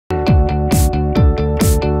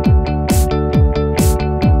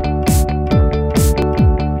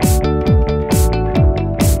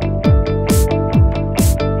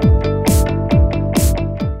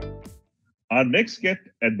our next guest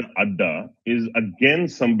at the ADDA is again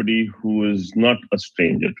somebody who is not a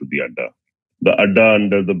stranger to the ADDA. The ADDA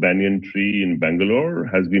under the banyan tree in Bangalore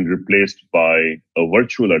has been replaced by a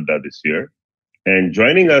virtual ADDA this year. And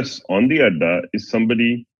joining us on the ADDA is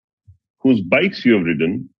somebody whose bikes you have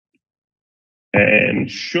ridden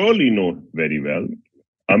and surely know very well,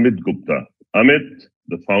 Amit Gupta. Amit,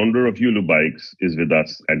 the founder of Yulu Bikes, is with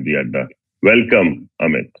us at the ADDA. Welcome,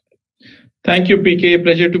 Amit. Thank you, PK.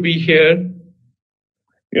 Pleasure to be here.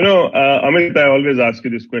 You know, Amit, I always ask you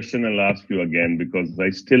this question and I'll ask you again because I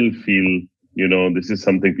still feel, this is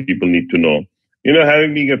something people need to know.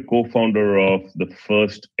 Having been a co-founder of the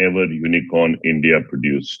first ever unicorn India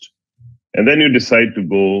produced, and then you decide to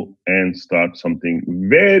go and start something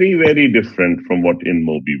very, very different from what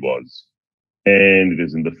InMobi was. And it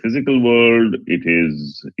is in the physical world, it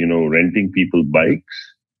is, renting people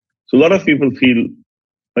bikes. So a lot of people feel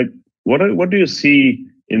like, what do you see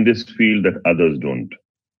in this field that others don't?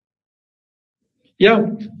 Yeah,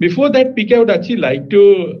 before that, PK, I would actually like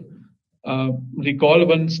to recall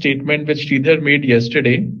one statement which Sridhar made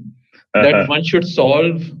yesterday, that one should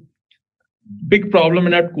solve big problem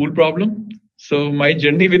and not cool problem. So my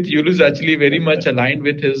journey with Yulu is actually very much aligned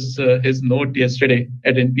with his note yesterday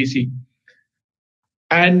at NPC.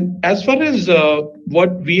 And as far as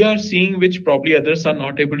what we are seeing, which probably others are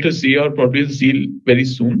not able to see or probably see very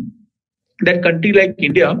soon, that country like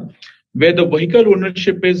India, where the vehicle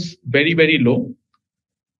ownership is very, very low,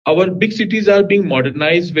 our big cities are being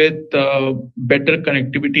modernized with better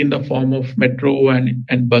connectivity in the form of metro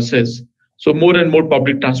and buses. So more and more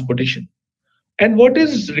public transportation. And what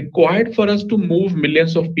is required for us to move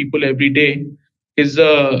millions of people every day is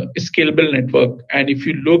a scalable network. And if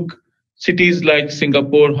you look cities like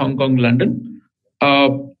Singapore, Hong Kong, London,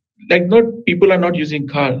 people are not using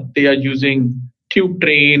car, they are using tube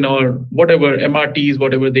train or whatever, MRTs,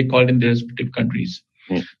 whatever they call in their respective countries.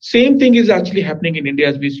 Same thing is actually happening in India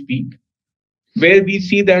as we speak, where we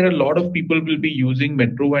see that a lot of people will be using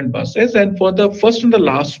metro and buses. And for the first and the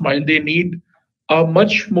last mile, they need a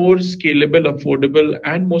much more scalable, affordable,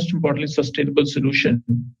 and most importantly, sustainable solution,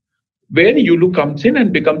 where Yulu comes in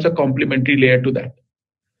and becomes a complementary layer to that.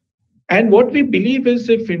 And what we believe is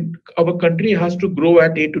if our country has to grow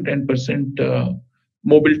at 8 to 10%,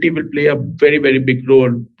 mobility will play a very, very big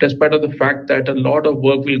role, despite of the fact that a lot of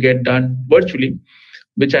work will get done virtually,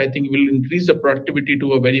 which I think will increase the productivity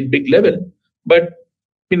to a very big level. But,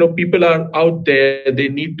 people are out there, they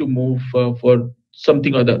need to move for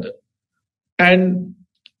something or the other. And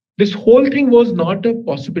this whole thing was not a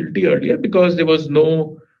possibility earlier because there was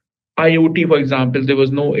no IoT, for example, there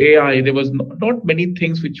was no AI, there was not many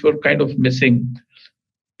things which were kind of missing.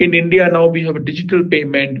 In India now we have a digital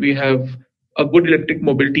payment, we have a good electric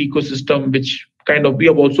mobility ecosystem, which we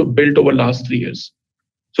have also built over the last 3 years.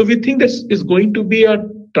 So we think this is going to be a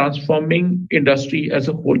transforming industry as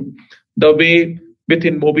a whole. The way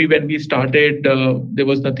within InMobi, when we started, there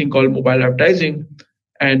was nothing called mobile advertising.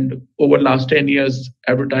 And over the last 10 years,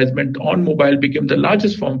 advertisement on mobile became the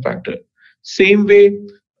largest form factor. Same way,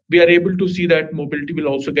 we are able to see that mobility will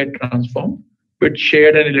also get transformed with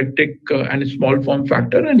shared and electric and a small form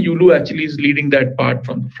factor. And Yulu actually is leading that part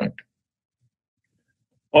from the front.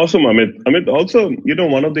 Awesome, Amit. Amit, also,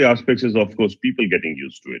 one of the aspects is, of course, people getting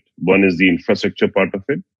used to it. One is the infrastructure part of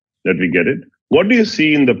it, that we get it. What do you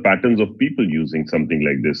see in the patterns of people using something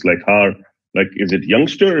like this? Is it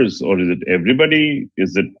youngsters or is it everybody?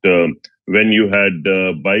 Is it when you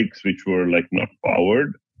had bikes which were not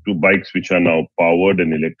powered to bikes which are now powered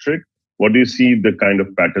and electric? What do you see the kind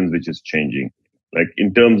of patterns which is changing,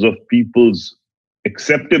 in terms of people's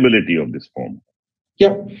acceptability of this form?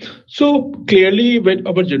 Yeah, so clearly when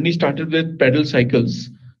our journey started with pedal cycles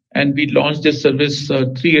and we launched this service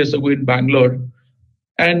 3 years ago in Bangalore,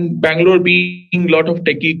 and Bangalore being a lot of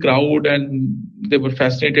techie crowd and they were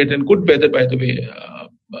fascinated and good weather, by the way,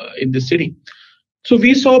 in the city. So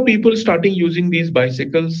we saw people starting using these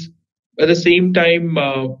bicycles. At the same time,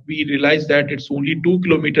 we realized that it's only 2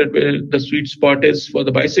 kilometers where the sweet spot is for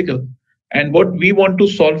the bicycle. And what we want to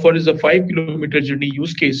solve for is a 5 kilometer journey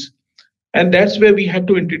use case. And that's where we had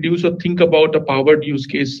to introduce or think about a powered use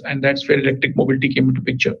case. And that's where electric mobility came into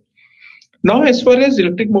picture. Now, as far as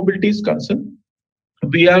electric mobility is concerned,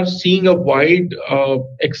 we are seeing a wide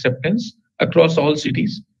acceptance across all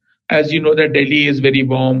cities. As you know, that Delhi is very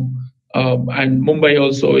warm, and Mumbai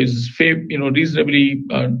also is, reasonably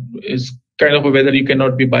is kind of a weather you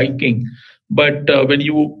cannot be biking. But when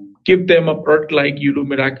you give them a product like Yulu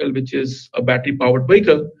Miracle, which is a battery-powered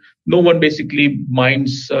vehicle, no one basically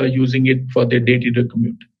minds using it for their day-to-day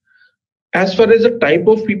commute. As far as the type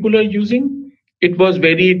of people are using, it was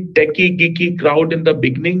very techie, geeky crowd in the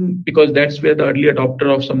beginning because that's where the early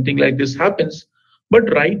adopter of something like this happens.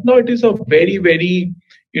 But right now it is a very, very,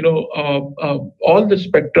 all the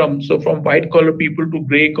spectrum. So from white collar people to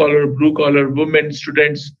gray collar, blue collar, women,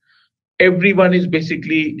 students, everyone is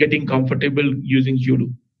basically getting comfortable using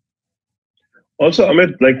Yulu. Also,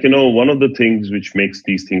 Amit, one of the things which makes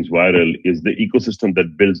these things viral is the ecosystem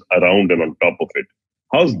that builds around and on top of it.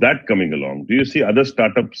 How's that coming along? Do you see other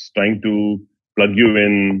startups trying to plug you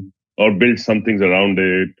in or build some things around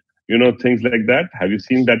it? Things like that. Have you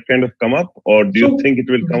seen that kind of come up, or do you think it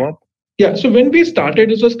will come up? Yeah. So when we started,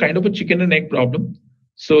 this was kind of a chicken and egg problem.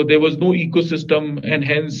 So there was no ecosystem, and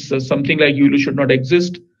hence something like Yulu should not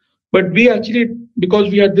exist. But we actually, because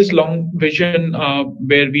we had this long vision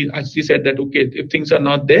where we actually said that, okay, if things are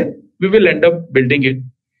not there, we will end up building it.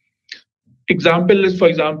 For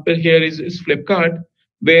example, here is Flipkart,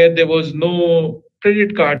 where there was no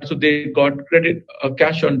credit card. So they got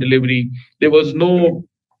cash on delivery. There was no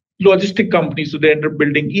logistic company. So they ended up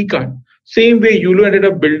building e-card. Same way, Yulu ended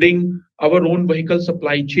up building our own vehicle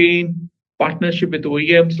supply chain, partnership with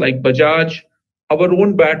OEMs like Bajaj, our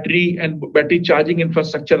own battery and battery charging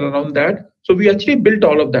infrastructure around that. So we actually built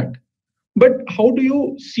all of that. But how do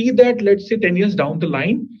you see that, let's say 10 years down the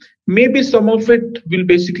line? Maybe some of it will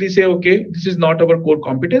basically say, okay, this is not our core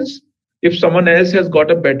competence. If someone else has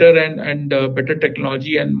got a better and better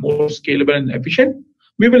technology and more scalable and efficient,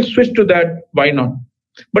 we will switch to that. Why not?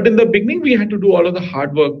 But in the beginning, we had to do all of the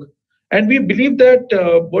hard work. And we believe that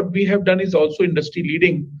what we have done is also industry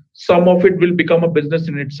leading. Some of it will become a business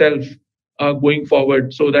in itself going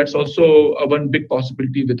forward. So that's also one big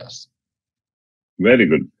possibility with us. Very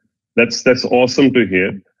good. That's awesome to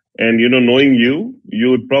hear. And, knowing you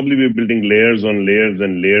would probably be building layers on layers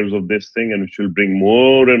and layers of this thing, and which will bring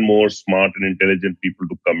more and more smart and intelligent people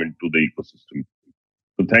to come into the ecosystem.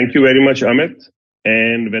 So thank you very much, Amit.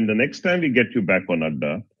 And when the next time we get you back on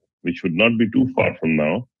ADDA, which would not be too far from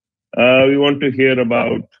now, we want to hear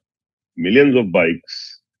about millions of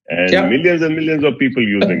bikes and millions and millions of people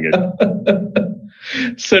using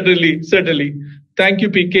it. Certainly. Thank you,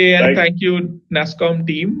 PK, and thank you, NASSCOM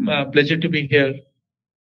team. Pleasure to be here.